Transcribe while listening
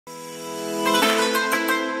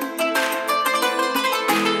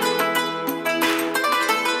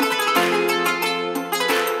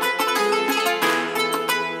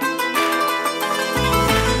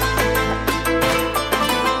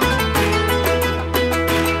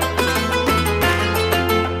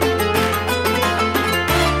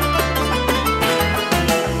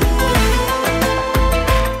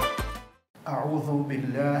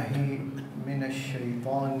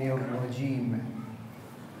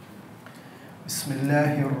بسم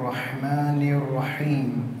الله الرحمن الرحيم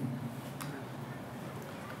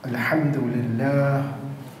الحمد لله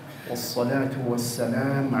والصلاة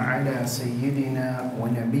والسلام على سيدنا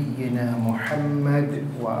ونبينا محمد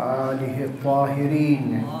وآله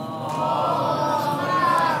الطاهرين.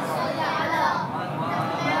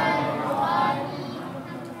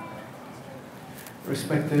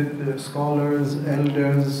 Respected scholars,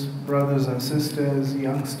 elders, brothers and sisters,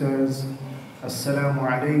 youngsters, Assalamu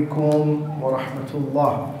alaikum wa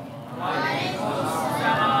rahmatullah.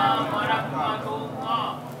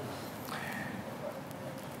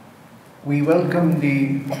 We welcome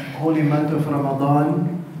the holy month of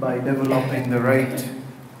Ramadan by developing the right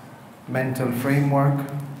mental framework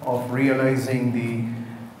of realizing the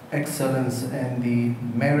excellence and the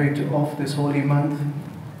merit of this holy month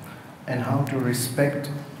and how to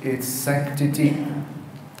respect its sanctity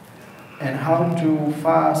and how to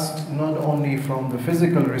fast not only from the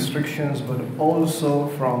physical restrictions but also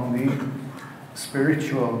from the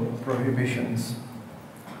spiritual prohibitions.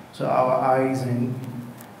 So our eyes and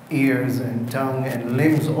ears and tongue and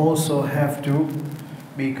limbs also have to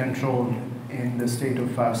be controlled in the state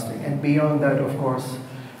of fasting. And beyond that, of course,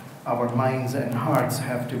 our minds and hearts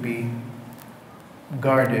have to be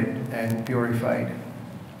guarded and purified.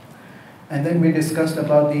 And then we discussed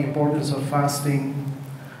about the importance of fasting,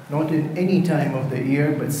 not in any time of the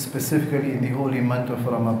year, but specifically in the holy month of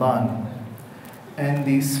Ramadan. And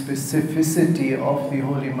the specificity of the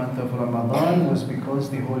holy month of Ramadan was because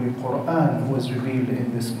the Holy Quran was revealed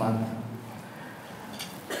in this month.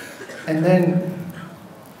 And then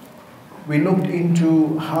we looked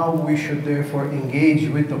into how we should therefore engage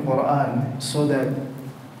with the Quran so that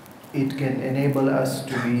it can enable us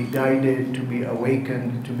to be guided, to be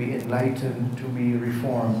awakened, to be enlightened, to be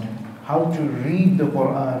reformed. How to read the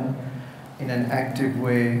Quran in an active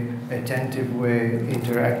way, attentive way,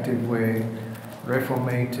 interactive way,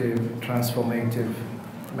 reformative, transformative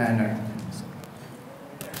manner.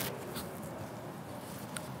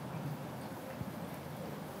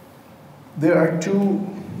 There are two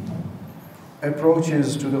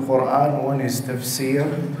approaches to the Quran. One is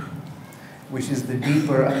tafsir, which is the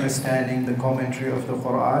deeper understanding, the commentary of the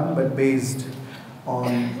Quran, but based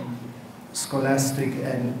on scholastic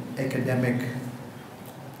and academic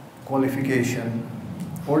qualification.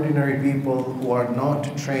 Ordinary people who are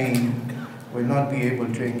not trained will not be able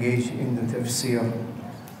to engage in the tafsir.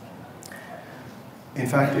 In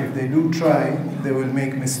fact, if they do try, they will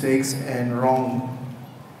make mistakes and wrong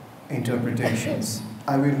interpretations.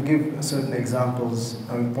 I will give certain examples,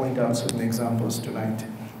 I will point out certain examples tonight.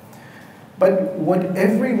 But what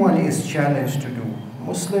everyone is challenged to do,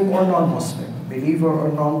 Muslim or non-Muslim, believer or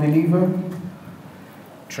non-believer,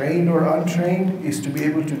 trained or untrained, is to be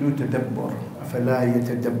able to do tadabbur. أَفَلَا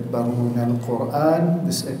يَتَدَبَّرُونَ الْقُرْآنِ.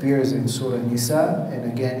 This appears in Surah Nisa and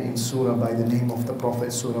again in Surah by the name of the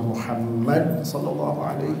Prophet, Surah Muhammad sallallahu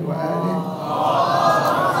alayhi wa alihi.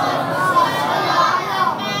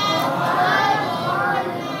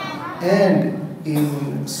 And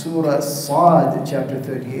in Surah Sad, chapter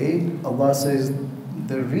 38, Allah says,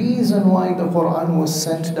 the reason why the Quran was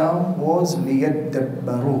sent down was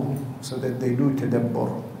لِيَدَّبَّرُوا, so that they do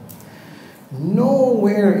tadabbur.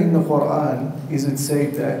 Nowhere in the Quran is it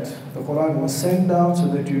said that the Quran was sent down so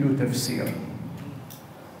that you do tafsir.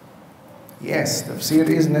 Yes, tafsir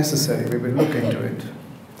is necessary, we will look into it.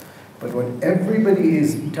 But what everybody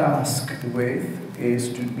is tasked with is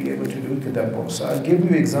to be able to do tadabbur. So I'll give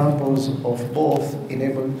you examples of both to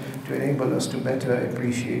enable us to better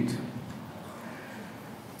appreciate.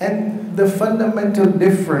 And the fundamental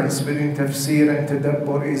difference between tafsir and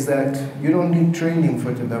tadabbur is that you don't need training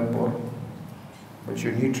for tadabbur, but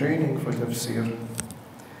you need training for tafsir.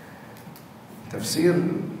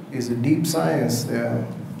 Tafsir is a deep science. There are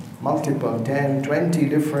multiple, 10, 20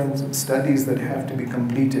 different studies that have to be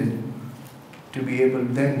completed to be able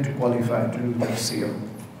then to qualify to do tafsir.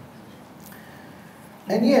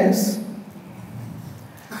 And yes,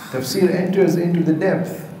 tafsir enters into the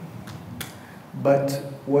depth, but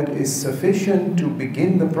what is sufficient to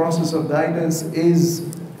begin the process of guidance is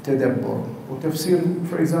tadabbur. Tafsir,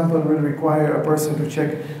 for example, will require a person to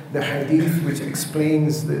check the hadith which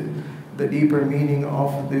explains the deeper meaning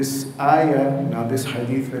of this ayah. Now this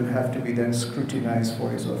hadith will have to be then scrutinized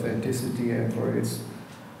for its authenticity and for its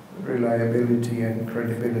reliability and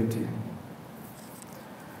credibility.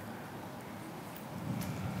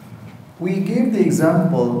 We gave the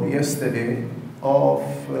example yesterday of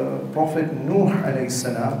Prophet Nuh alayhi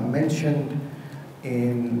salam, mentioned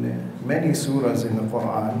in many surahs in the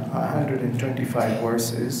Quran, 125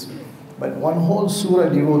 verses, but one whole surah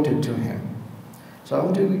devoted to him. So I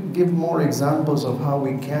want to give more examples of how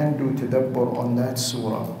we can do tadabbur on that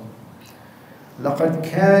surah. لَقَدْ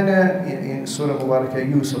كَانَ in Surah Mubarakah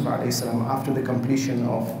Yusuf alayhi salam, after the completion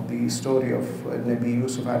of the story of Nabi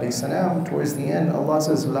Yusuf alayhi salam, towards the end Allah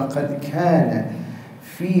says لَقَدْ كَانَ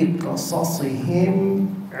فِي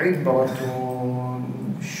قَصَصِهِمْ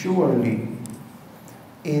عِبْرَةٌ. Surely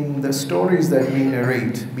in the stories that we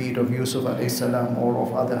narrate, be it of Yusuf alayhi salam or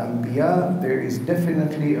of other Anbiya, there is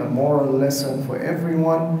definitely a moral lesson for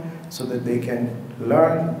everyone so that they can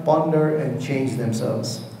learn, ponder and change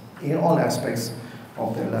themselves in all aspects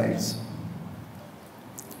of their lives.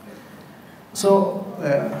 So,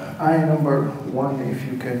 ayah number 1, if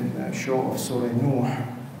you can show of Surah Nuh.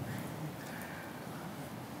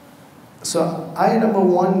 So, ayah number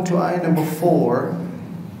 1 to ayah number 4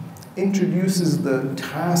 introduces the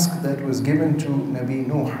task that was given to Nabi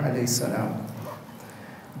Nuh alayhi salam,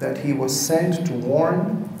 that he was sent to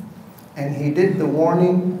warn, and he did the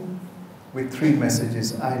warning with 3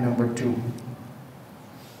 messages. Ayah number 2.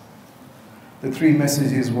 The 3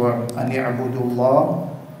 messages were أَنِ اعْبُدُوا اللَّهِ,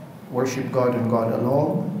 worship God and God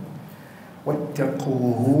alone,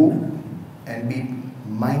 وَاتَّقُوهُ, and be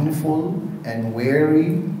mindful and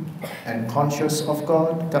wary and conscious of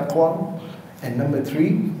God, taqwa, and number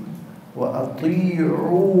 3, وَأَطِيعُونِي,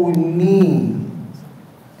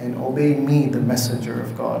 and obey me, the messenger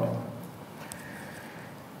of God.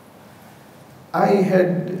 I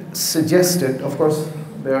had suggested, of course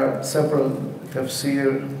there are several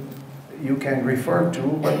tafsir you can refer to,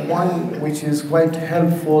 but one which is quite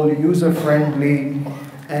helpful, user-friendly,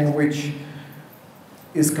 and which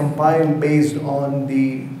is compiled based on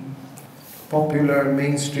the popular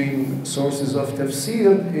mainstream sources of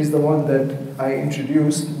tafsir is the one that I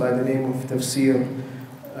introduced by the name of Tafsir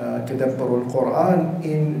Tadabbur al-Quran.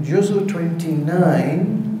 In Juz'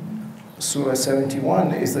 29, Surah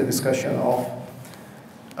 71 is the discussion of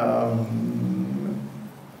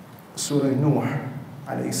Surah Nuh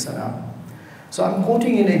alayhi salam. So I'm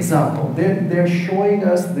quoting an example. They're showing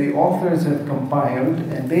us, the authors have compiled,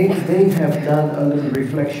 and they have done a little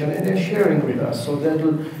reflection, and they're sharing with us. So that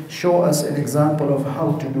will show us an example of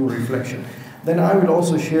how to do reflection. Then I will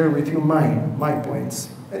also share with you my points,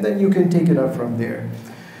 and then you can take it up from there.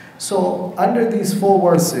 So under these 4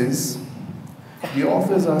 verses, the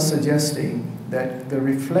authors are suggesting that the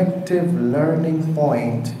reflective learning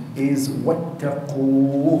point is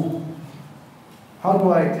وَاتَّقُوهُ. How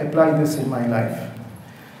do I apply this in my life?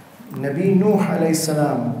 Nabi Nuh alayhi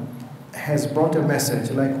salam has brought a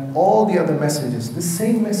message like all the other messages. The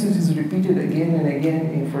same message is repeated again and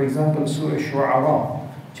again in, for example, Surah Shu'ara,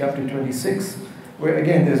 chapter 26, where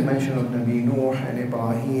again there's mention of Nabi Nuh and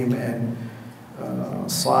Ibrahim and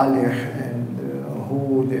Salih and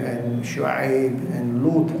Hud and Shu'aib and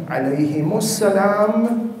Lut alayhimus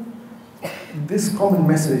salam. This common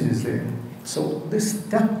message is there. So this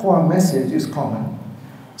taqwa message is common.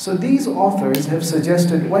 So these authors have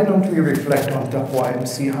suggested, why don't we reflect on taqwa and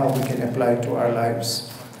see how we can apply it to our lives?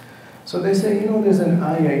 So they say, there's an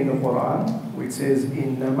ayah in the Quran which says,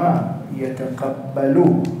 إِنَّمَا يَتَقَبَّلُ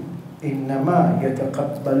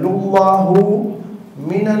اللَّهُ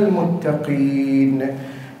مِنَ الْمُتَّقِينَ.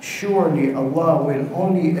 Surely Allah will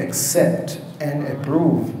only accept and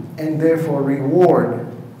approve and therefore reward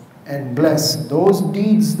and bless those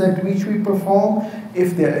deeds that which we perform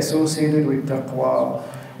if they're associated with taqwa.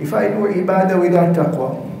 If I do ibadah without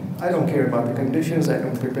taqwa, I don't care about the conditions, I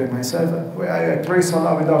don't prepare myself. I pray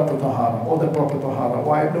salah without the tahara, or the proper tahara.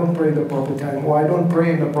 Why I don't pray the proper time? Why I don't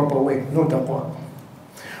pray in the proper way? No taqwa.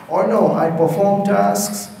 Or no, I perform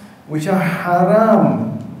tasks which are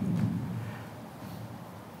haram.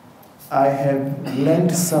 I have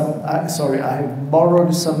I have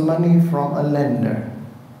borrowed some money from a lender.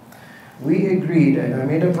 We agreed, and I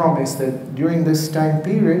made a promise that during this time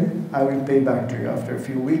period, I will pay back to you after a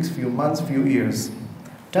few weeks, few months, few years.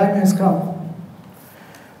 Time has come.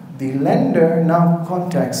 The lender now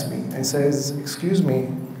contacts me and says, excuse me,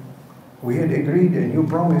 we had agreed and you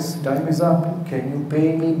promised, time is up. Can you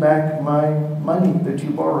pay me back my money that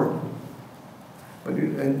you borrowed? But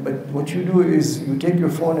what you do is you take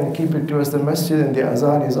your phone and keep it towards the masjid, and the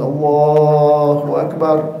azan is Allahu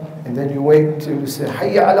Akbar. And then you wait till you say,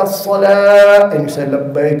 Hayya ala salah, and you say,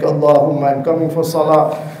 Labbaik Allahumma, I'm coming for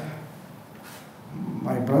salah.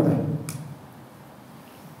 My brother,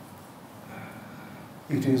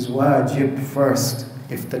 it is wajib first.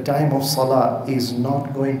 If the time of salah is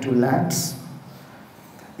not going to lapse,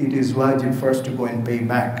 it is wajib first to go and pay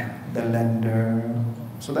back the lender.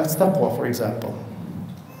 So that's taqwa, for example.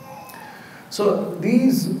 So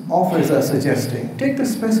these authors are suggesting, take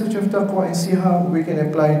this message of taqwa and see how we can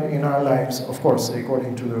apply it in our lives, of course,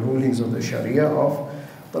 according to the rulings of the Sharia of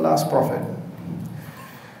the last prophet.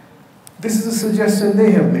 This is a suggestion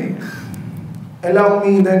they have made. Allow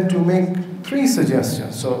me then to make 3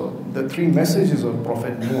 suggestions. So the 3 messages of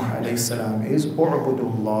Prophet Nuh alayhi salam is,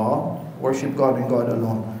 U'budullah, worship God and God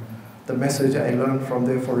alone. The message I learned from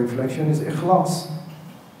there for reflection is ikhlas.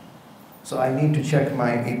 So I need to check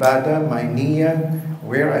my ibadah, my niyyah,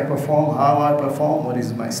 where I perform, how I perform, what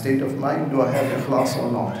is my state of mind, do I have ikhlas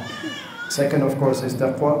or not. Second, of course, is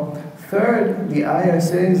taqwa. Third, the ayah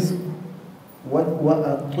says,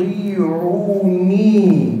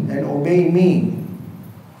 وَأَطِيعُونِي, and obey me.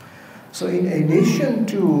 So in addition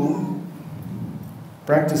to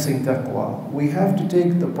practicing taqwa, we have to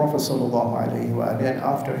take the Prophet ﷺ, and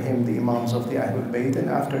after him the Imams of the Ahlul Bayt, and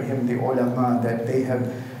after him the ulama that they have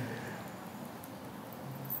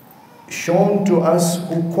shown to us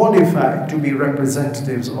who qualify to be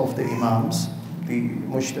representatives of the Imams, the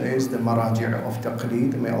Mujtahids, the Maraji' of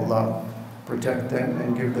Taqleed. May Allah protect them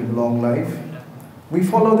and give them long life. We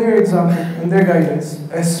follow their example and their guidance,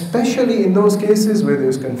 especially in those cases where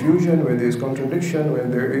there's confusion, where there's contradiction, where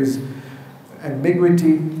there is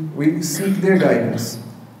ambiguity. We seek their guidance.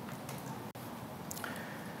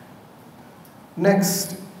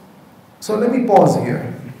 Next, so let me pause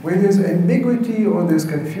here. Where there's ambiguity or there's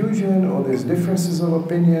confusion or there's differences of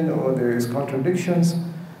opinion or there is contradictions,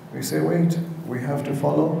 we say, wait, we have to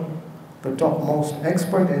follow the topmost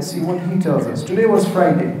expert and see what he tells us. Today was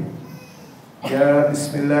Friday. Ya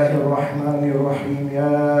Bismillahir Rahmanir Rahim,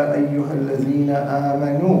 Ya ayyuhalladhina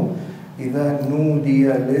amanu, idha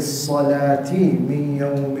nudiya lis-salati min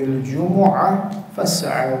yawmil jumu'ah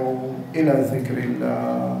fas'aw ila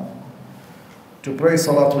dhikrillah. To pray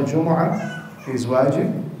Salatul Jumu'ah is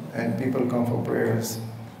wajib, and people come for prayers.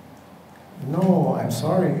 No, I'm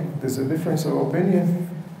sorry, there's a difference of opinion.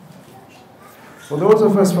 For those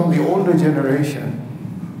of us from the older generation,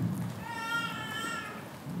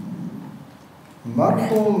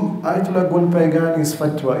 Marhum Ayatollah Gulpaigani's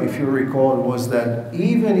fatwa, if you recall, was that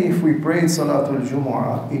even if we prayed Salatul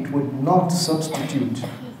Jumu'ah, it would not substitute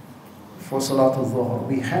for Salatul Dhuhr.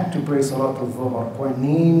 We had to pray Salatul Dhuhr.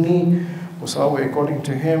 Qanini Musawi, according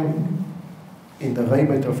to him, in the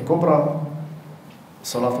Ghaibat of Kubra,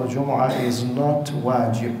 Salatul Jumu'ah is not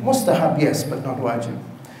wajib. Mustahab, yes, but not wajib.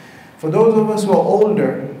 For those of us who are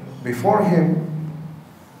older, before him,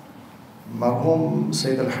 Marhum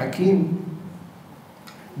Sayyid al-Hakim,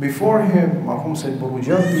 before him, Marhum Sayyid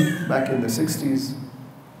Burujardi, back in the 60s,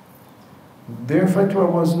 their fatwa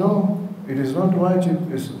was no, it is not wajib,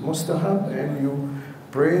 it's mustahab, and you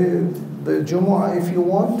pray the Jumu'ah if you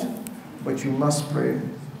want, but you must pray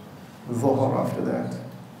Dhuhr after that.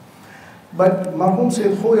 But Marhum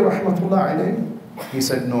Sayyid Khoy rahmatullah alayh, he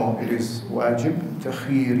said no, it is wajib,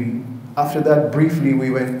 takhiri. After that, briefly we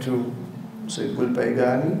went to Sayyid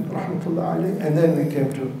Gulpaigani rahmatullah alayh, and then we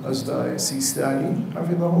came to Asda Sistani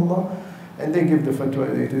hafidhahullah, and they give the fatwa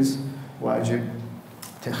that it is wajib,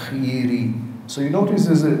 takhiri. So you notice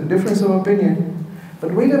there's a difference of opinion.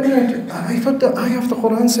 But wait a minute, I thought the ayah of the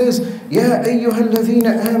Quran says, Ya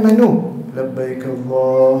ayyuhalladhina amanu, labbaik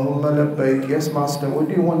Allahumma labbaik. Yes, Master, what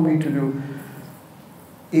do you want me to do?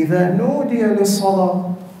 إِذَا نُودِيَ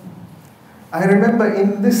لِلصَّلَاةِ. I remember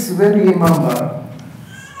in this very imam,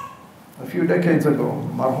 a few decades ago,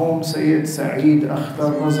 Marhum Sayyid Sa'id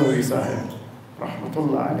Akhtar Razawi Sahib,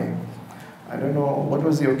 rahmatullah alayh. I don't know what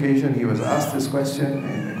was the occasion, he was asked this question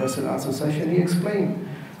in the question and answer session. He explained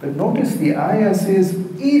that notice the ayah says,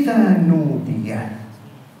 إِذَا نُودِيَ.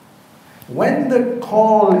 When the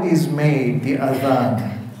call is made, the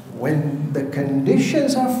adhan, when the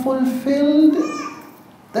conditions are fulfilled,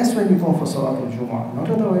 that's when you go for Salatul Jumu'ah, not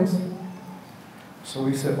otherwise. So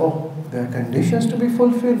we say, oh, there are conditions to be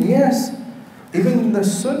fulfilled? Yes. Even the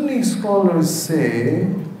Sunni scholars say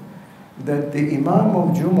that the Imam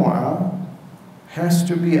of Jumu'ah has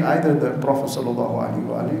to be either the Prophet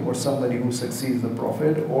ﷺ or somebody who succeeds the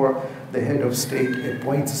Prophet, or the head of state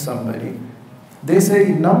appoints somebody. They say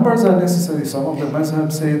numbers are necessary. Some of the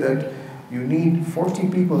mazhab say that you need 40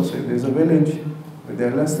 people. So if there's a village where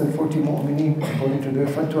there are less than 40 mu'mineen, according to their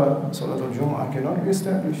fatwa, Salatul Jumu'ah cannot be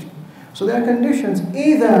established. So there are conditions.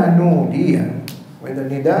 إِذَا نُودِيَ, when the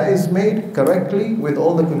nida is made correctly with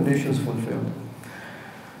all the conditions fulfilled.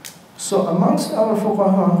 So amongst our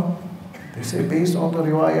fuqaha, they say based on the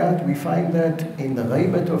riwayat, we find that in the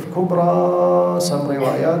Ghaibat of Kubra, some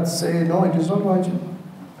riwayat say no, it is not wajib.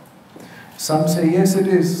 Some say yes, it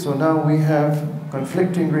is. So now we have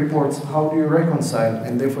conflicting reports. How do you reconcile?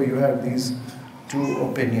 And therefore you have these two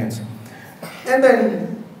opinions. And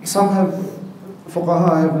then some have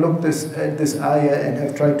fuqaha have looked at this ayah and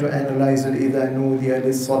have tried to analyze it. إِذَا نُودِيَ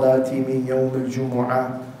لِلصَّلَاةِ مِنْ يَوْمِ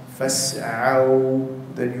الْجُمُعَةِ فَاسْعَوْا.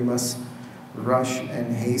 Then you must rush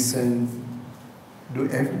and hasten.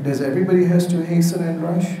 Does everybody has to hasten and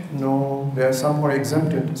rush? No. There are some who are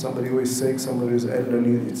exempted. Somebody who is sick, somebody who is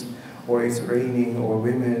elderly, or it's raining, or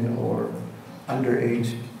women, or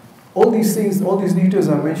underage. All these things, all these details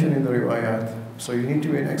are mentioned in the riwayat. So you need to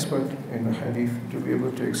be an expert in the hadith to be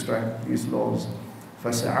able to extract these laws.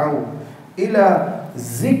 فَسَعَوْا إِلَى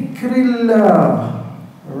ذِكْرِ اللَّهِ.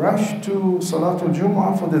 Rush to Salatul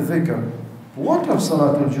Jumu'ah for the dhikr. What of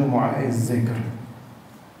Salatul Jumu'ah is dhikr?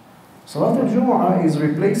 Salatul Jumu'ah is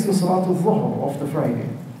replacing Salatul Dhuhr of the Friday.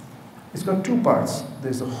 It's got two parts.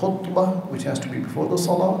 There's a khutbah, which has to be before the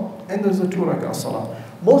salah, and there's a 2 rak'ah salah.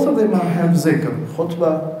 Both of them have zikr,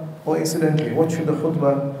 khutbah, or incidentally, what should the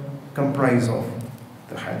khutbah comprise of?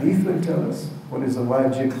 The hadith will tell us what is the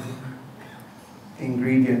wajib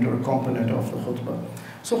ingredient or component of the khutbah.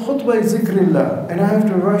 So khutbah is zikrillah, and I have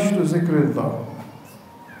to rush to zikrillah.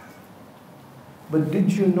 But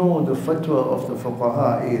did you know the fatwa of the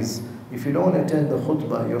fuqaha is, if you don't attend the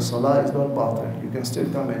khutbah, your salah is not batil. You can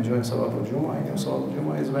still come and join Salatul Jumu'ah, and your Salatul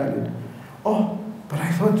Jumu'ah is valid. Oh, but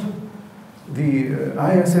I thought the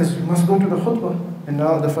ayah says you must go to the khutbah, and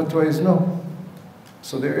now the fatwa is no.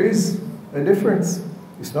 So there is a difference.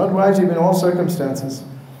 It's not wajib in all circumstances.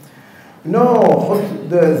 No,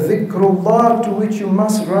 the dhikrullah to which you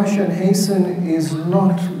must rush and hasten is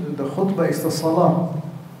not the khutbah, it's the salah.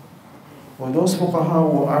 When those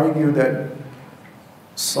fuqaha who argue that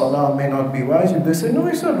salah may not be wajib, they say, no,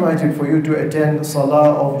 it's not wajib for you to attend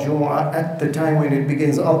salah of Jumu'ah at the time when it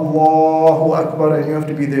begins, Allahu Akbar, and you have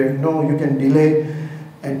to be there. No, you can delay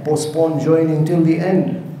and postpone joining till the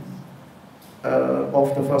end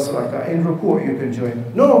of the first rak'ah. In ruku' you can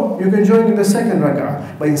join. No, you can join in the second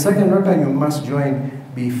rak'ah. But in second rak'ah you must join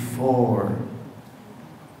before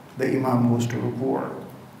the imam goes to ruku'.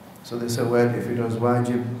 So they say, well, if it was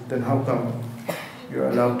wajib, then how come you're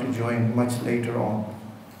allowed to join much later on?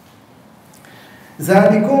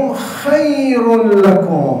 ذَلِكُمْ خَيْرٌ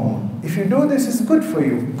لَكُمْ. If you do this, it's good for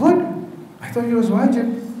you. Good? I thought it was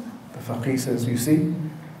wajib. The faqih says, you see?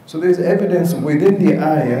 So there's evidence within the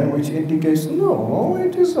ayah which indicates, no,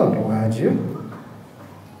 it is not wajib.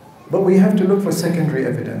 But we have to look for secondary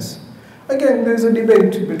evidence. Again, there's a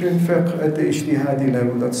debate between fiqh at the ijtihadi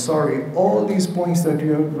level that, sorry, all these points that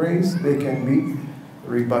you have raised, they can be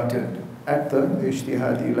rebutted at the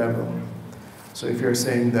ijtihadi level. So if you're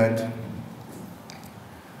saying that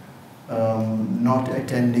not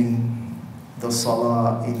attending the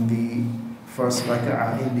salah in the first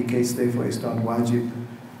rak'ah indicates therefore it's not wajib,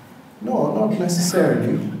 no, not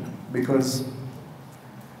necessarily, because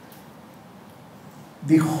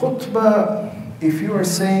the khutbah, if you are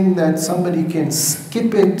saying that somebody can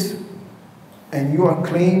skip it and you are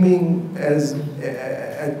claiming as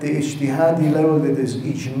at the ijtihadi level that there's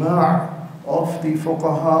ijma' of the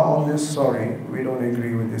fuqaha on this, sorry, we don't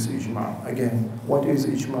agree with this ijma'. Again, what is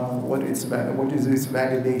ijma'? What is its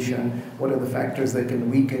validation? What are the factors that can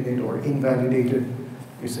weaken it or invalidate it?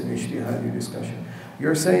 It's an ijtihadi discussion.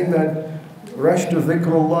 You're saying that rush to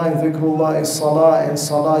dhikrullah, and dhikrullah is salah, and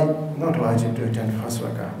salah not wajib to attend first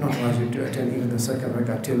rak'ah, not wajib to attend even the second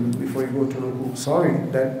rak'ah till before you go to ruku. Sorry,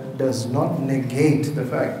 that does not negate the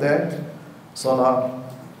fact that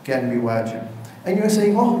salah can be wajib. And you're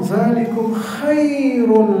saying, oh, ذَلِكُمْ خَيْرٌ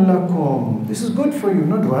لَكُمْ. This is good for you,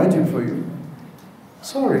 not wajib for you.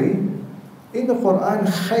 Sorry, in the Quran,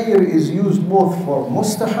 khayr is used both for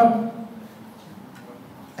mustahab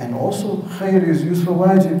and also khayr is used for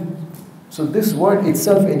wajib. So this word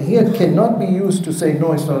itself in here cannot be used to say,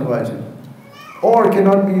 no, it's not wajib. Or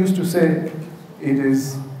cannot be used to say, it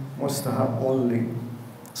is mustahab only.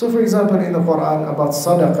 So for example, in the Quran about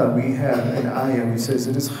sadaqah, we have an ayah which says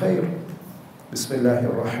it is khayr. Bismillahir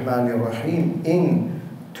Rahmanir Rahim. In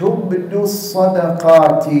tubdu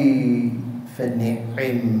sadaqati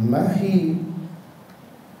fani'immahi.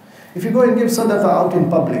 If you go and give sadaqah out in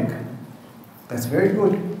public, that's very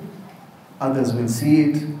good. Others will see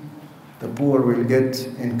it. The poor will get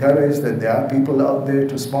encouraged that there are people out there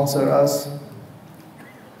to sponsor us.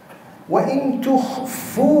 وَإِن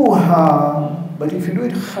تُخْفُوهَا. But if you do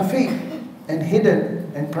it khafi and hidden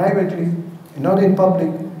and privately, not in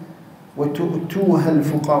public, وَتُؤْتُوهَا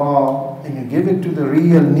الْفُقَرَاء. And you give it to the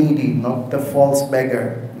real needy, not the false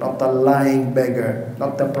beggar, not the lying beggar,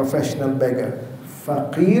 not the professional beggar.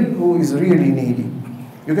 Faqir, who is really needy.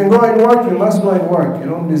 You can go and work, you must go and work. You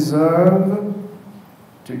don't deserve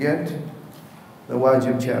to get the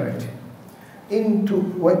wajib charity.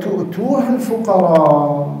 وَتُؤْتُوهَا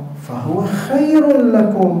الْفُقَرَاء فَهُوَ خَيْرٌ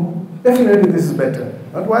لَكُمْ. Definitely this is better.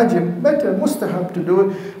 Not wajib, better, mustahab to do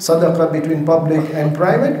it. Sadaqah between public and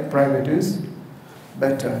private, private is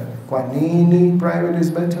better. Kwa nini private is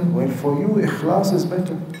better? Well, for you, ikhlas is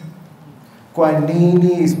better. Kwa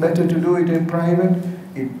nini is better to do it in private?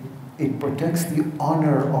 It protects the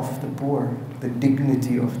honor of the poor, the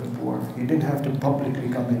dignity of the poor. He didn't have to publicly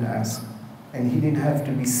come and ask. And he didn't have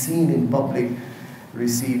to be seen in public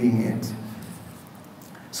receiving it.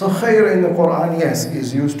 So khair in the Quran, yes,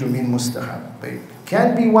 is used to mean mustahab. But it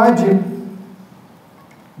can be wajib.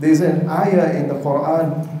 There's an ayah in the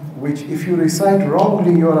Quran which if you recite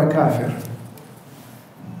wrongly, you're a kafir.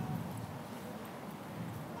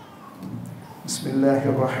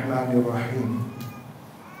 Bismillahir Rahmanir Rahim.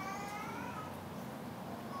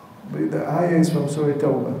 But the ayah is from Surah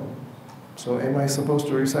Tawbah. So am I supposed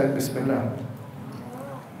to recite Bismillah?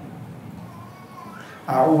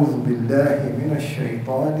 أعوذ بالله من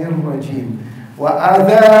الشيطان الرجيم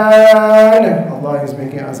وأذان. Allah is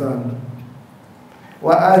making azan.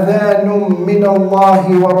 وأذان من الله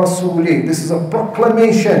ورسوله. This is a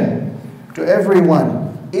proclamation to everyone.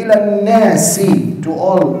 إلى الناس, to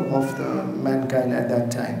all of the mankind at that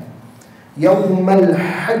time. يوم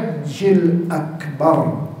الحج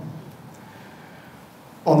الأكبر.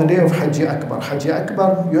 On the day of Hajj Akbar. Hajj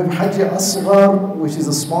Akbar, you have Hajj Asghar, which is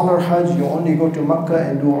a smaller Hajj. You only go to Makkah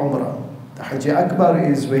and do Umrah. The Hajj Akbar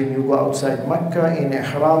is when you go outside Makkah in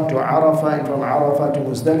Ihram to Arafah, and from Arafah to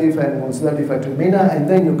Muzdalifah, and Muzdalifah to Mina, and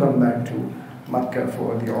then you come back to Makkah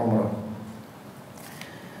for the Umrah.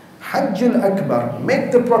 Hajj al-Akbar,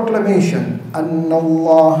 make the proclamation, أَنَّ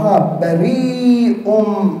اللَّهَ بَرِيءٌ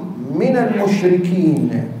مِّنَ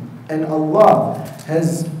الْمُشْرِكِينَ. And Allah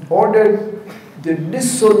has ordered the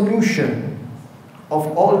dissolution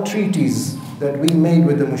of all treaties that we made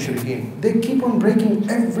with the mushrikeen. They keep on breaking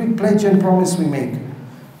every pledge and promise we make.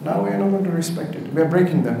 Now we are not going to respect it. We are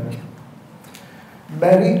breaking them.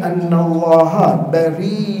 Bari anna Allah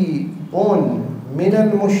bari'un min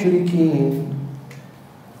al-mushrikeen.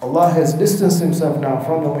 Allah has distanced himself now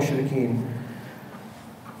from the mushrikeen.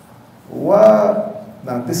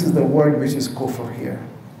 Now this is the word which is kufr here,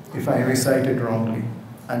 if I recite it wrongly.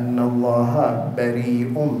 أن الله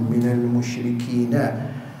بريء من المشركين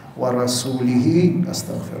ورسوله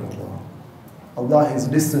أستغفر الله. Allah is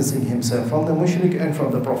distancing himself from the mushrik and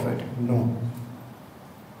from the Prophet. No.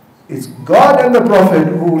 It's God and the Prophet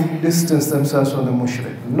who distance themselves from the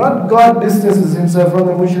mushrik. Not God distances himself from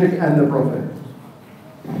the mushrik and the Prophet.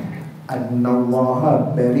 أن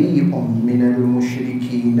الله بريء من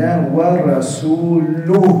المشركين ورسوله,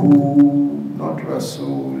 not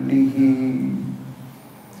رسوله.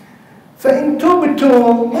 فَإِن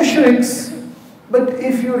تُبْتُمْ mushriks. But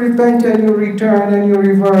if you repent and you return and you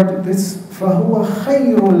revert, this فَهُوَ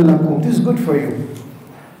خَيْرٌ لَكُمْ. This is good for you.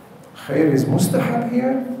 Khair is mustahab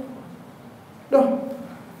here? No.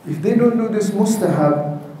 If they don't do this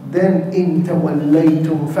mustahab, then إِن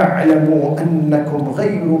تَوَلَّيْتُمْ فَاعْلَمُوا أَنَّكُمْ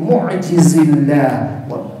غَيْرُ مُعْجِزِ اللَّهِ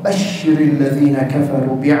وَبَشِّرِ الَّذِينَ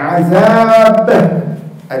كَفَرُوا بِعَذَابٍ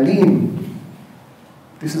أَلِيمٍ.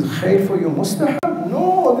 This is khair for you, mustahab?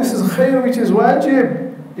 No, this is khair which is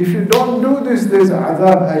wajib. If you don't do this, there is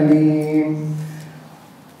adhab alim.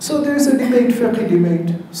 So there is a debate, fiqh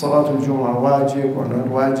debate. Salatul Jumu'ah wajib or not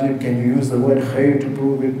wajib? Can you use the word khair to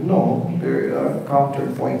prove it? No, there are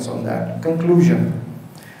counterpoints on that. Conclusion.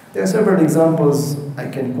 There are several examples I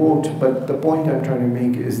can quote, but the point I'm trying to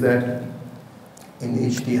make is that in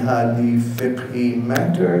ijtihadi fiqhi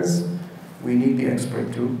matters, we need the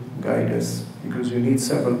expert to guide us, because we need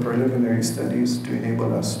several preliminary studies to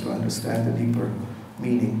enable us to understand the deeper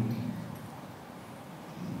meaning.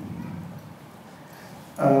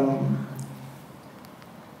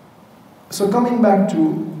 So coming back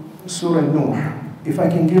to Surah Nuh, if I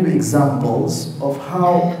can give examples of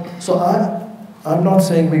how, so I'm not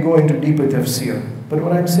saying we go into deeper tafsir, but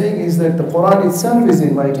what I'm saying is that the Quran itself is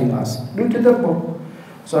inviting us, do tadabbur.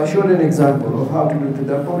 So I showed an example of how to do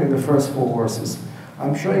tadabbur in the first 4 verses.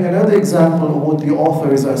 I'm showing another example of what the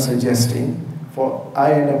authors are suggesting for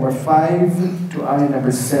ayah number 5 to ayah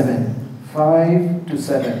number 7. 5 to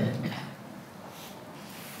 7.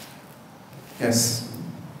 Yes.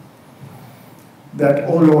 That,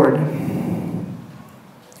 O Lord,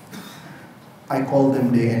 I call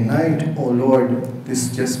them day and night. O Lord,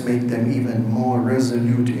 this just make them even more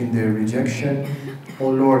resolute in their rejection. O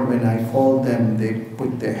Lord, when I call them, they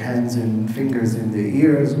put their hands and fingers in their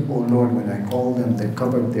ears. O Lord, when I call them, they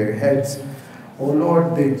covered their heads. O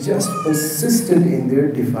Lord, they just persisted in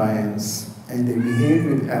their defiance and they behaved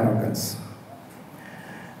with arrogance.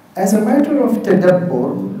 As a matter of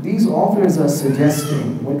tadabbur, these authors are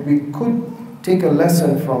suggesting what we could take a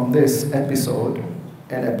lesson from this episode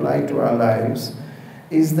and apply to our lives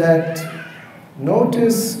is that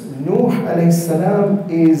notice Nuh alayhi salam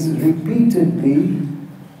is repeatedly,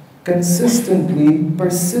 consistently,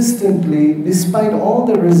 persistently, despite all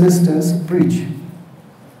the resistance, preach.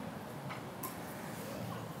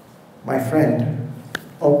 My friend,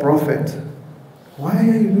 or prophet, why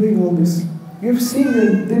are you doing all this? You've seen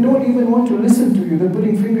them, they don't even want to listen to you. They're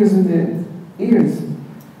putting fingers in their ears.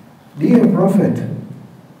 Dear prophet,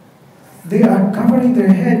 they are covering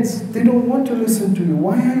their heads. They don't want to listen to you.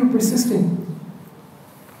 Why are you persisting?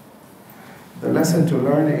 The lesson to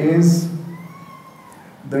learn is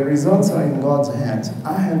the results are in God's hands.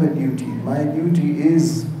 I have a duty. My duty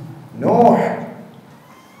is Nuh.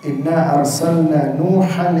 Inna arsalna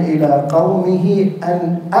Nuhan ila qawmihi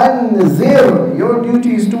an anzir. Your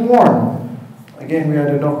duty is to warn. Again, we had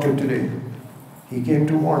a doctor today. He came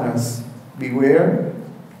to warn us. Beware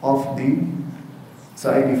of the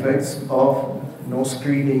side effects of no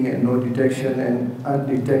screening and no detection and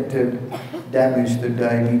undetected damage that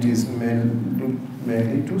diabetes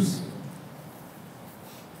mellitus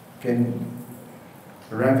can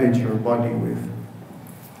ravage your body with.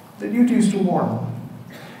 The duty is to warn.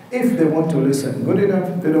 If they want to listen, good enough.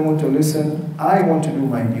 If they don't want to listen, I want to do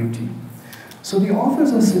my duty. So the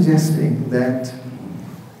authors are suggesting that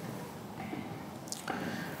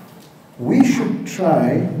we should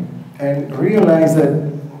try and realize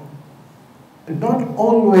that not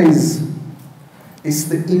always it's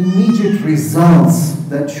the immediate results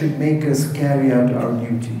that should make us carry out our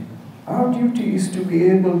duty. Our duty is to be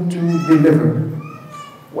able to deliver,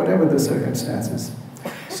 whatever the circumstances.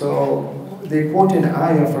 So they quote an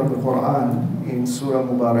ayah from the Quran in Surah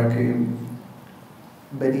Mubarakah,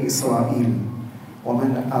 Bani Israel,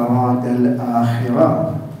 وَمَنْ أَرَادَ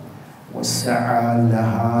الْآخِرَةِ وَسَعَى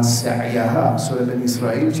لَهَا سَعْيَهَا. Surah Bani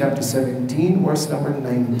Israel, chapter 17, verse number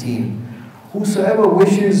 19. Whosoever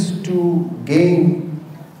wishes to gain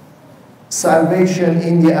salvation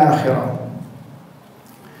in the Akhirah,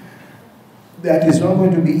 that is not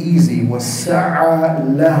going to be easy. وَسَعَى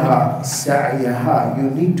لَهَا سَعْيَهَا. You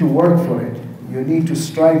need to work for it. You need to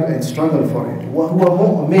strive and struggle for it. وَهُوَ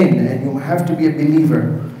مُؤْمِن. And you have to be a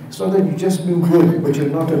believer. It's not that you just do good, but you're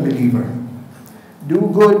not a believer.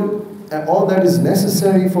 Do good, and all that is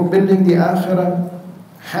necessary for building the Akhirah.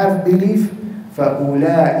 Have belief.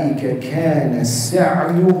 فَأُولَٰئِكَ كَانَ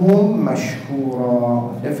سَعْيُهُمْ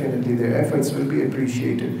مَشْكُورًا. Definitely their efforts will be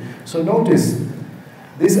appreciated. So notice,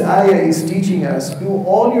 this ayah is teaching us, do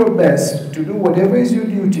all your best to do whatever is your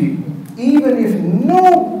duty, even if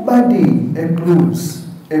nobody approves,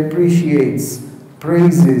 appreciates,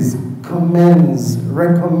 praises, commends,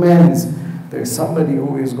 recommends. There's somebody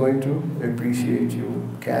who is going to appreciate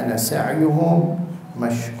you. كَانَ سَعْيُهُمْ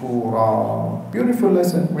مَشْكُورًا. Beautiful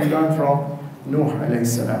lesson we learned from Nuh alayhi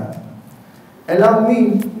salam. Allow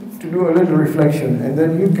me to do a little reflection and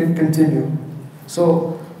then you can continue.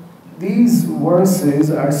 So these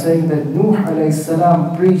verses are saying that Nuh alayhi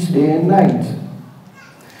salam preached day and night,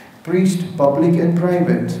 preached public and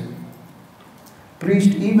private,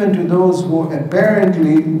 preached even to those who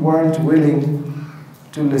apparently weren't willing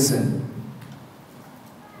to listen.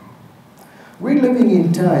 We're living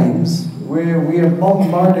in times where we are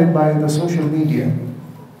bombarded by the social media.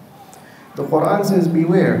 The Quran says,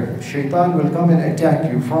 beware, shaitan will come and attack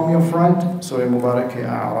you from your front. Surah Mubarakah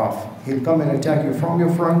A'raf. He'll come and attack you from your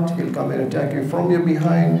front, he'll come and attack you from your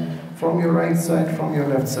behind, from your right side, from your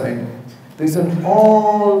left side. There's an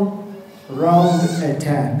all-round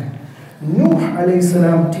attack. Nuh alayhi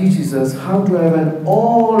salam teaches us how to have an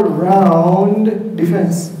all-round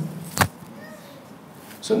defense.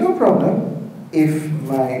 So no problem if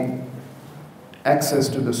my access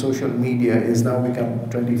to the social media is now become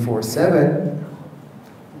 24/7,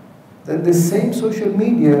 then this same social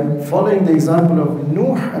media, following the example of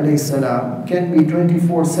Nuh alayhi salam, can be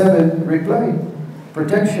 24/7 reply,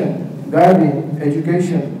 protection, guiding,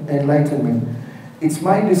 education, enlightenment. It's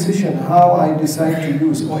my decision how I decide to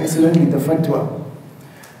use, or incidentally the fatwa.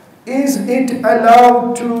 Is it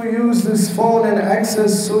allowed to use this phone and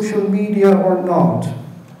access social media or not?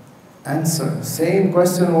 Answer. Same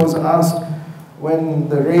question was asked when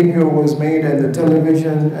the radio was made and the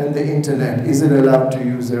television and the internet. Is it allowed to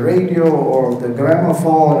use the radio or the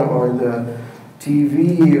gramophone or the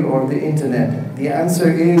TV or the internet? The answer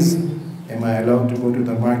is, am I allowed to go to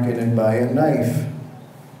the market and buy a knife?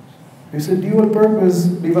 It's a dual purpose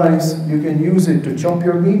device. You can use it to chop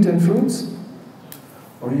your meat and fruits,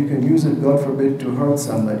 or you can use it, God forbid, to hurt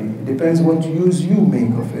somebody. It depends what use you make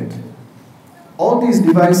of it. All these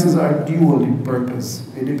devices are dual purpose.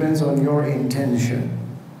 It depends on your intention.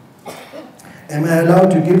 Am I allowed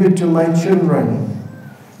to give it to my children?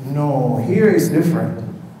 No, here is different.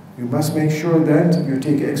 You must make sure that you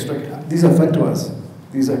take extra. These are fatwas.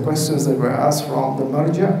 These are questions that were asked from the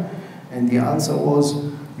marja, and the answer was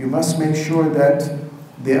you must make sure that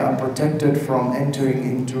they are protected from entering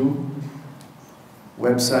into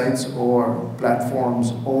websites or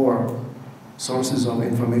platforms or sources of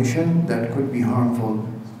information that could be harmful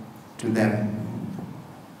to them.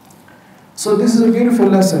 So this is a beautiful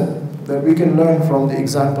lesson that we can learn from the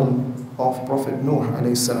example of Prophet Nuh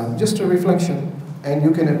alayhi salam. Just a reflection, and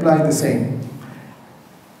you can apply the same.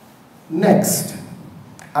 Next,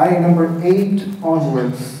 ayah number 8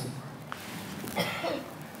 onwards.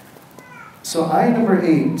 So ayah number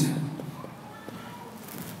 8,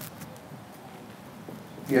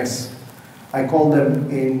 yes, I call them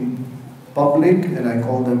in public and I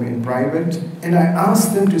call them in private, and I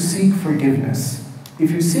ask them to seek forgiveness.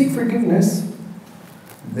 If you seek forgiveness,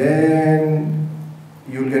 then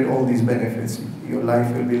you'll get all these benefits. Your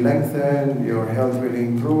life will be lengthened, your health will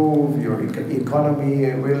improve, your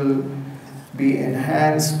economy will be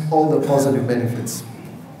enhanced, all the positive benefits.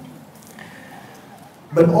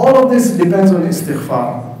 But all of this depends on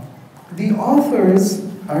istighfar. The authors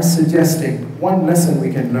are suggesting one lesson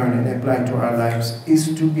we can learn and apply to our lives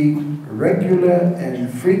is to be regular and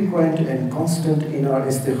frequent and constant in our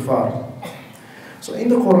istighfar. So in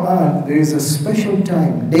the Quran, there is a special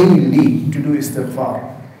time daily to do istighfar,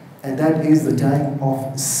 and that is the time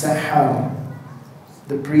of sahar,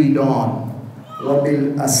 the pre-dawn.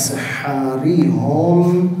 وَبِالْأَسْحَارِ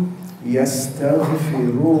هُمْ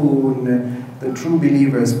يَسْتَغْفِرُونَ. The true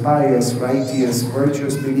believers, pious, righteous,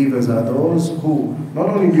 virtuous believers are those who, not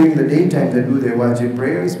only during the daytime they do their wajib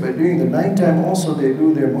prayers, but during the nighttime also they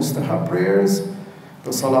do their mustahab prayers,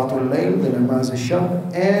 the Salatul Layl, the Namaz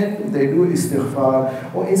al-Shab, and they do istighfar.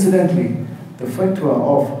 Or incidentally, the fatwa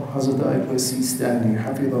of Hazrat al-Sistani,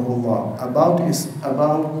 Hafidahullah, about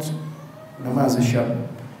Namaz al-Shab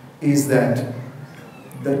is that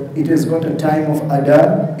it has got a time of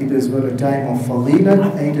adab, it has got a time of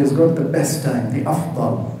fadilat, and it has got the best time, the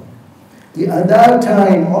afdal. The adab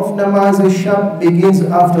time of Namaz al-Shab begins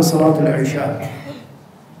after Salatul Isha,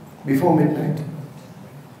 before midnight.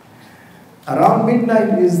 Around midnight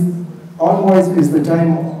onwards is the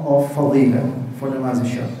time of fadilah for Namaz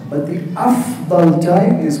al-Shab. But the afdal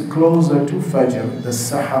time is closer to Fajr, the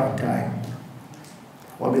Sahar time.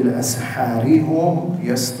 وَبِالْأَسْحَارِ هُمْ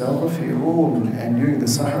يَسْتَغْفِرُونَ. And during the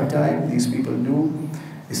Sahar time, these people do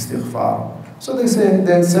istighfar. So they say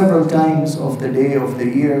there are several times of the day, of the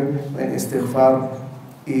year, when istighfar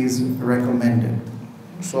is recommended.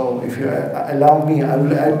 So if you allow me, I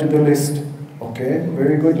will add to the list. Okay,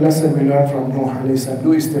 very good lesson we learned from Nuh alayhi salam.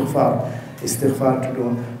 Do istighfar. Istighfar to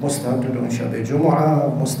do, mustahab to do in Shab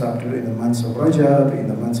Jumu'ah, mustahab to do in the months of Rajab, in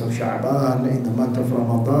the months of Sha'ban, in the month of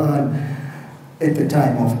Ramadan, at the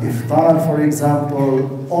time of Iftar, for example,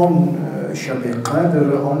 on Shab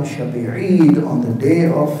Qadr, on Shab Eid, on the day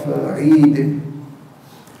of Eid.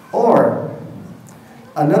 Or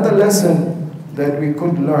another lesson that we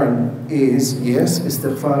could learn is, yes,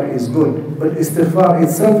 istighfar is good, but istighfar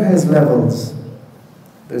itself has levels.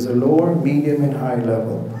 There's a lower, medium, and high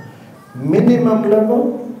level. Minimum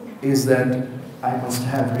level is that I must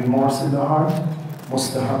have remorse in the heart,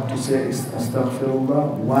 mustahab to say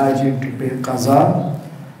astaghfirullah, wajib to pay qaza,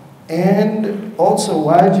 and also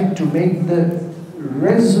wajib to make the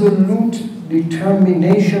resolute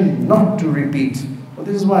determination not to repeat. Well,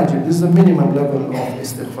 this is wajib, this is the minimum level of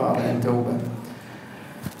istighfar and tawbah.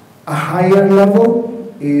 A higher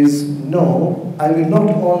level is, no, I will not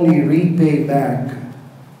only repay back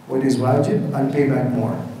what is wajib, I'll pay back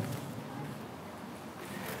more.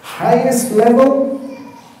 Highest level,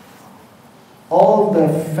 all the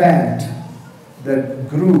fat that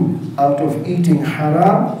grew out of eating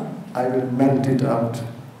haram, I will melt it out.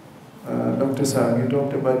 Dr. Saab, you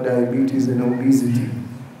talked about diabetes and obesity.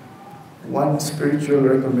 One spiritual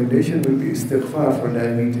recommendation will be istighfar for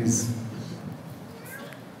diabetes.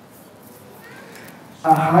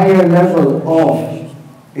 A higher level of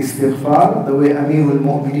istighfar, the way Amir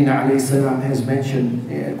al-Mu'mineen alayhi salam has mentioned,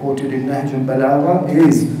 quoted in Nahj al-Balagha,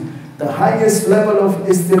 is the highest level of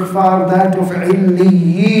istighfar, that of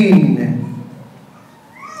illiyin,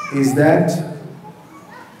 is that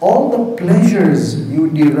all the pleasures you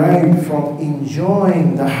derive from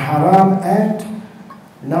enjoying the haram act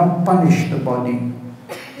now punish the body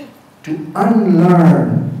to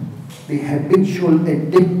unlearn the habitual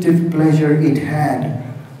addictive pleasure it had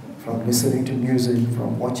from listening to music,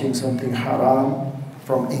 from watching something haram,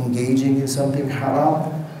 from engaging in something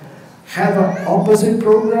haram. Have an opposite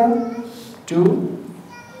program to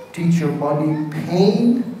teach your body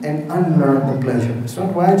pain and unlearn the pleasure. It's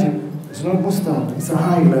not wajib. It's not mustahab, it's a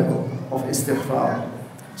high level of istighfar.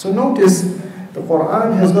 So notice, the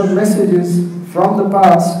Quran has got messages from the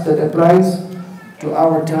past that applies to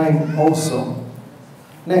our time also.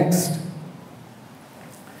 Next,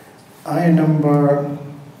 ayah number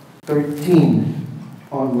 13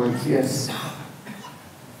 onwards, yes.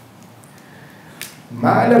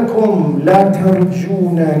 مَا لَكُمْ لَا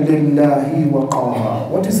تَرْجُونَ لِلَّهِ وَقَارًا.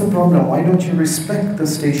 What is the problem? Why don't you respect the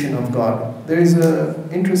station of God? There is an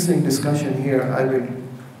interesting discussion here. I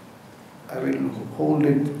will hold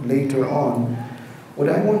it later on. What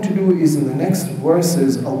I want to do is in the next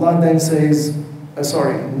verses, Allah then says,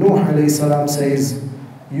 Nuh alayhi salam says,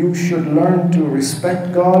 you should learn to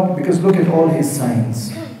respect God because look at all His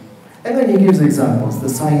signs. And then He gives examples, the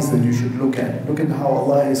signs that you should look at. Look at how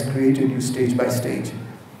Allah has created you stage by stage.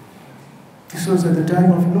 This was at the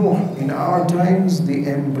time of Nuh. In our times, the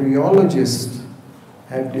embryologists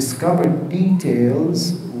have discovered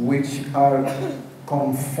details which are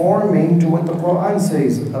conforming to what the Quran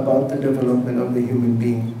says about the development of the human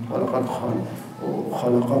being.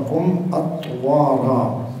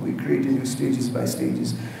 We created you stages by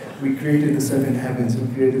stages. We created the seven heavens, we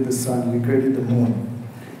created the sun, we created the moon.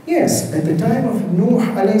 Yes, at the time of Nuh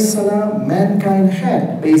alayhi salam, mankind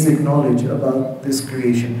had basic knowledge about this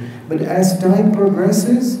creation. But as time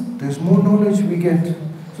progresses, there's more knowledge we get.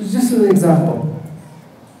 So just an example.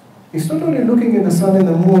 It's not only looking at the sun and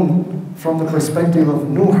the moon from the perspective of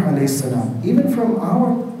Nuh alayhi salam, even from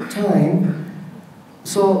our time.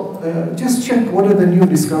 So just check what are the new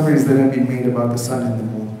discoveries that have been made about the sun and the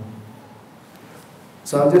moon.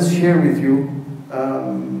 So I'll just share with you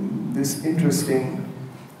this interesting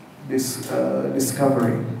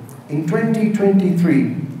discovery. In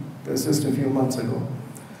 2023, that's just a few months ago,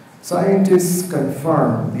 scientists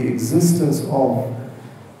confirmed the existence of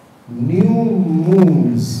new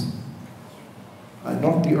moons,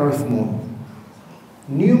 not the Earth moon,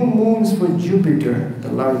 new moons for Jupiter,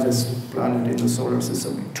 the largest planet in the solar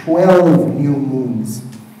system, 12 new moons.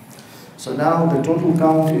 So now the total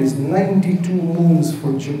count is 92 moons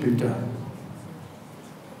for Jupiter.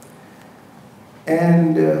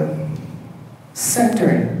 And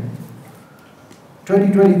Saturn,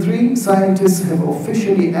 2023, scientists have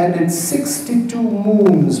officially added 62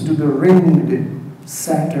 moons to the ringed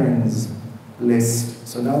Saturn's list.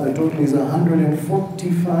 So now the total is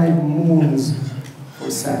 145 moons for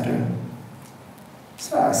Saturn.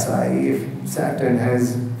 So if Saturn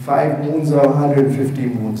has 5 moons or 150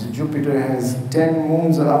 moons, Jupiter has 10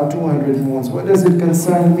 moons or 200 moons, what does it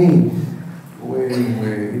concern me?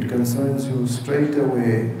 It concerns you straight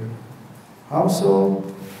away. How so?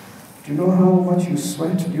 Do you know how much you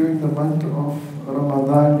sweat during the month of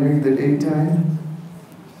Ramadan, during the daytime?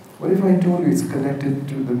 What if I told you it's connected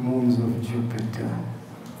to the moons of Jupiter?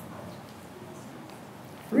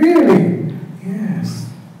 Really? Yes,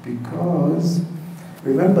 because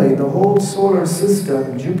remember, in the whole solar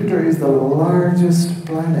system, Jupiter is the largest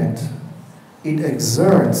planet. It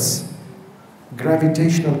exerts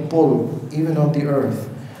gravitational pull even on the Earth.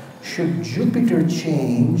 Should Jupiter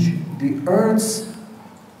change, the Earth's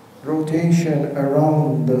rotation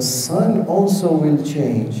around the Sun also will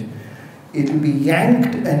change. It will be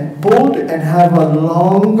yanked and pulled and have a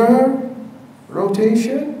longer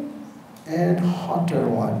rotation and hotter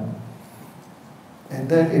one. And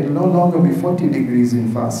then it will no longer be 40 degrees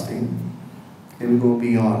in fasting. It will go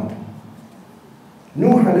beyond.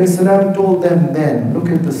 Nuh alayhi salam told them then, look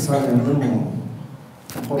at the sun and the moon.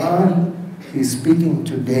 The Quran is speaking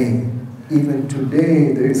today. Even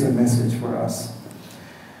today there is a message for us.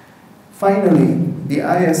 Finally, the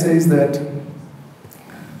ayah says that,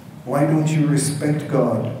 why don't you respect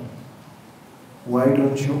God? Why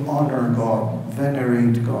don't you honor God,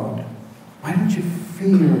 venerate God? Why don't you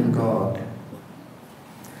fear God?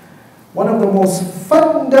 One of the most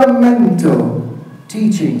fundamental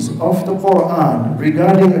teachings of the Quran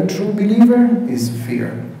regarding a true believer is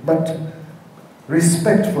fear. But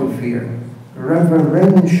respectful fear,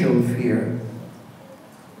 reverential fear.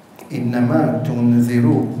 إِنَّمَا تُنذِرُ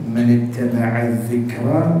مَنِ اتَّبَعَ الذِّكْرَ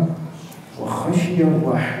وَخَشِيَ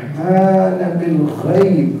الرَّحْمَنَ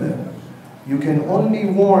بِالْغَيْبِ. You can only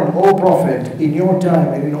warn, O Prophet, in your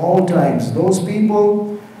time and in all times, those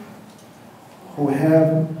people who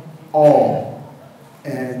have awe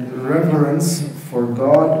and reverence for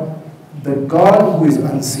God, the God who is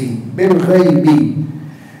unseen, bil-ghaybi,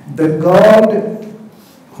 the God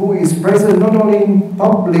who is present not only in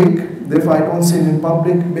public, if I don't say it in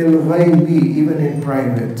public, bil-ghaybi, even in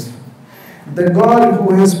private. The God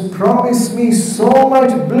who has promised me so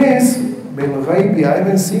much bliss, bil-ghaybi, I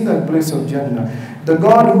haven't seen that bliss of Jannah. The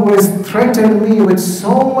God who has threatened me with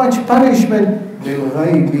so much punishment,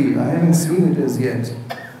 بالغيب. I haven't seen it as yet.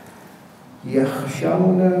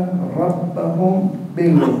 يخشون ربهم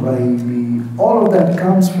بالغيب. All of that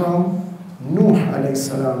comes from Nuh alayhi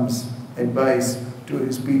salam's advice to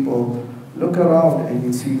his people. Look around and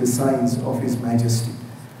you see the signs of His Majesty.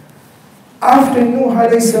 After Nuh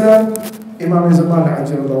alayhi salam, Imam Zaman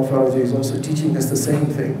Ajalullah Faraj is also teaching us the same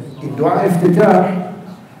thing. In Dua Iftitah,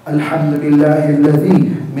 Alhamdulillah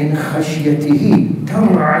alladhi min khashyatihi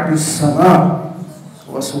tar'adu as-sama'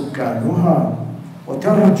 wa sukkanuha wa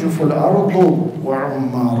tarjufu al-ardu wa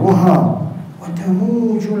ummaruha wa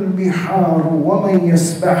tamuju al-biharu wa man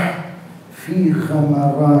yasbah fi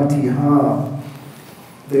khamaratiha.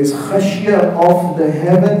 There is khashya of the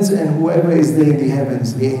heavens and whoever is there in the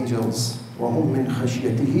heavens, the angels. وَهُمْ مِنْ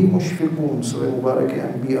خَشْيَتِهِ مُشْفِقُونَ. Surah Mubarak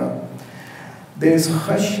Anbiya. There is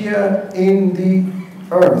khashya in the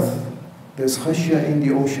earth. There's khashya in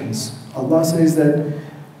the oceans. Allah says that,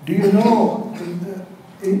 do you know,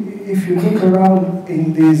 if you look around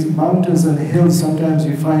in these mountains and hills, sometimes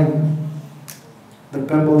you find the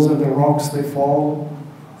pebbles and the rocks, they fall.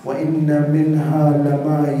 وَإِنَّ مِنْهَا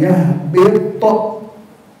لَمَا يَهْبِطُ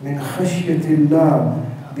min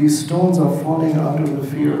khashyatillah. These stones are falling out of the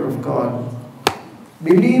fear of God.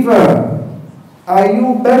 Believer, are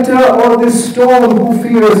you better or this stone who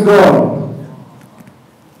fears God?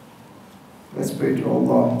 Let's pray to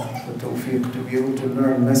Allah for tawfiq to be able to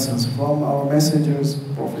learn lessons from our messengers,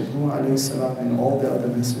 Prophet Nuh alayhi salam and all the other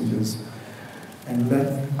messengers, and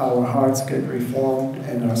let our hearts get reformed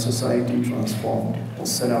and our society transformed.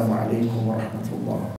 Wassalamu alaikum wa rahmatullah.